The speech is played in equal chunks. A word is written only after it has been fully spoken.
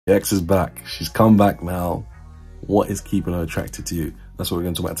The ex is back. She's come back now. What is keeping her attracted to you? That's what we're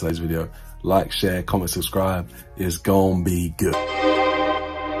going to talk about in today's video. Like, share, comment, subscribe. It's gonna be good.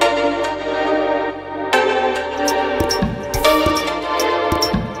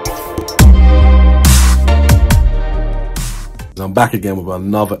 I'm back again with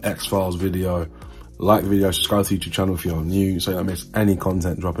another X-Files video. Like the video, subscribe to the YouTube channel if you're new so you don't miss any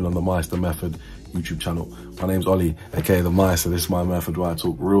content dropping on the Mizster Method YouTube channel. My name's Ollie, aka the Mizster. This is my method where I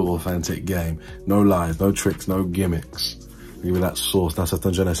talk real, authentic game. No lies, no tricks, no gimmicks. I give you that sauce, that's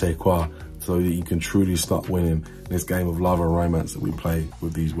a je ne sais quoi, so that you can truly start winning this game of love and romance that we play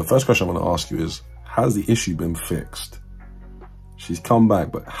with these. The first question I want to ask you is, has the issue been fixed? She's come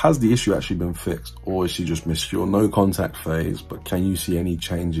back, but has the issue actually been fixed? Or is she just missed your no contact phase, but can you see any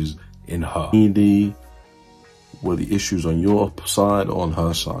changes in her? Were the issues on your side or on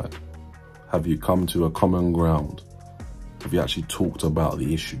her side? Have you come to a common ground? Have you actually talked about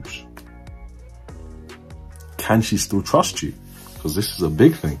the issues? Can she still trust you? Because this is a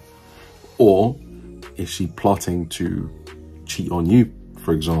big thing. Or is she plotting to cheat on you,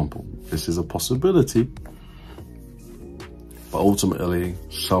 for example? This is a possibility. But ultimately,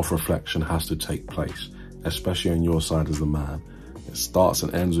 self-reflection has to take place, especially on your side as the man. It starts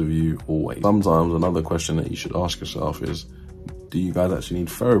and ends with you always. Sometimes another question that you should ask yourself is, do you guys actually need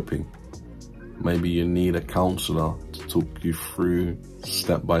therapy? Maybe you need a counselor to talk you through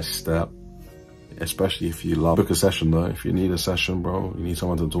step by step, especially if you love. Book a session though. If you need a session, bro, you need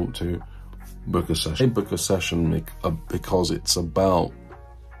someone to talk to, book a session. Book a session because it's about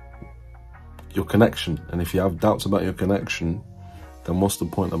your connection. And if you have doubts about your connection, then what's the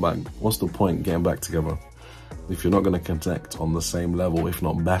point getting back together? If you're not going to connect on the same level, if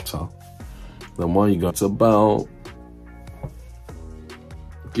not better, then why you go? It's about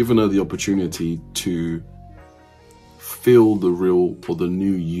giving her the opportunity to feel the real or the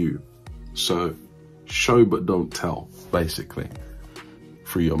new you. So show but don't tell, basically.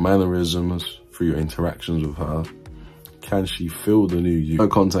 Through your mannerisms, through your interactions with her, can she feel the new you? No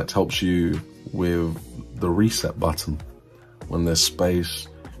contact helps you with the reset button. When there's space,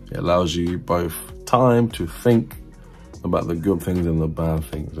 it allows you both time to think about the good things and the bad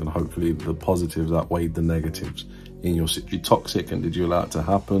things, and hopefully the positives outweigh the negatives in your situation. Toxic, and did you allow it to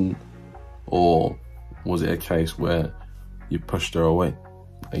happen? Or was it a case where you pushed her away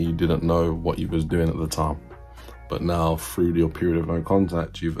and you didn't know what you was doing at the time? But now through your period of no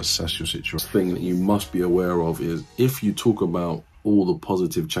contact, you've assessed your situation. The thing that you must be aware of is, if you talk about all the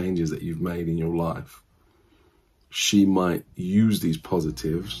positive changes that you've made in your life, she might use these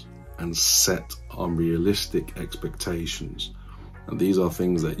positives and set unrealistic expectations. And these are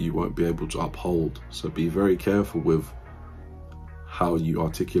things that you won't be able to uphold. So be very careful with how you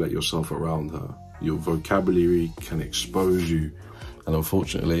articulate yourself around her. Your vocabulary can expose you, and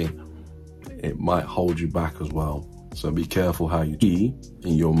unfortunately, it might hold you back as well. So be careful how you be.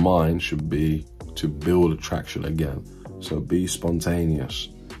 In your mind should be to build attraction again. So be spontaneous.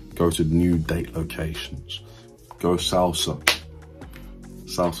 Go to new date locations. Go salsa.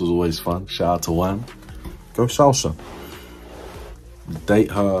 Salsa's always fun. Shout out to Juan. Go salsa.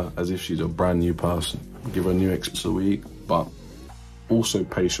 Date her as if she's a brand new person. Give her a new experience a week, but also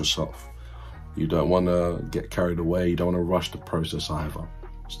pace yourself. You don't want to get carried away. You don't want to rush the process either.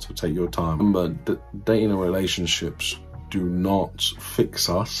 So take your time. Remember, dating and relationships do not fix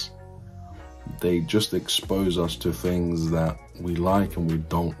us. They just expose us to things that we like and we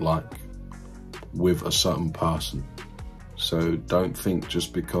don't like with a certain person. So don't think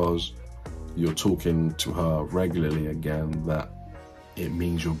just because you're talking to her regularly again that it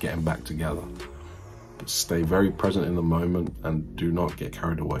means you're getting back together. But stay very present in the moment and do not get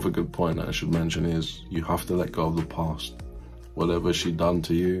carried away. A good point that I should mention is, you have to let go of the past. Whatever she done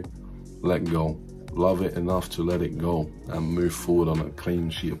to you, let go. Love it enough to let it go and move forward on a clean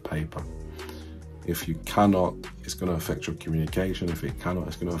sheet of paper. If you cannot, it's going to affect your communication. If it cannot,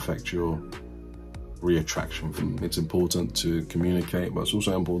 it's going to affect your reattraction. It's important to communicate, but it's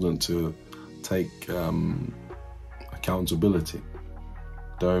also important to take accountability.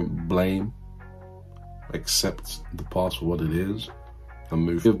 Don't blame, accept the past for what it is and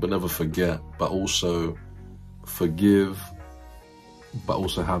move. Forgive but never forget, but also forgive, but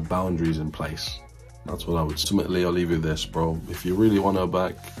also have boundaries in place. That's what I would. Ultimately, I'll leave you this, bro. If you really want her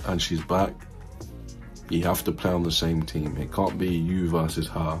back and she's back, you have to play on the same team. It can't be you versus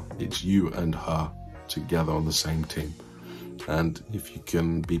her. It's you and her together on the same team. And if you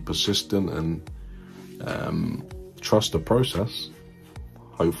can be persistent and trust the process,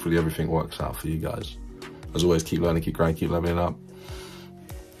 hopefully everything works out for you guys. As always, keep learning, keep growing, keep leveling up.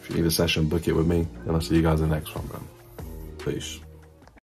 If you need a session, book it with me, and I'll see you guys in the next one, man. Peace.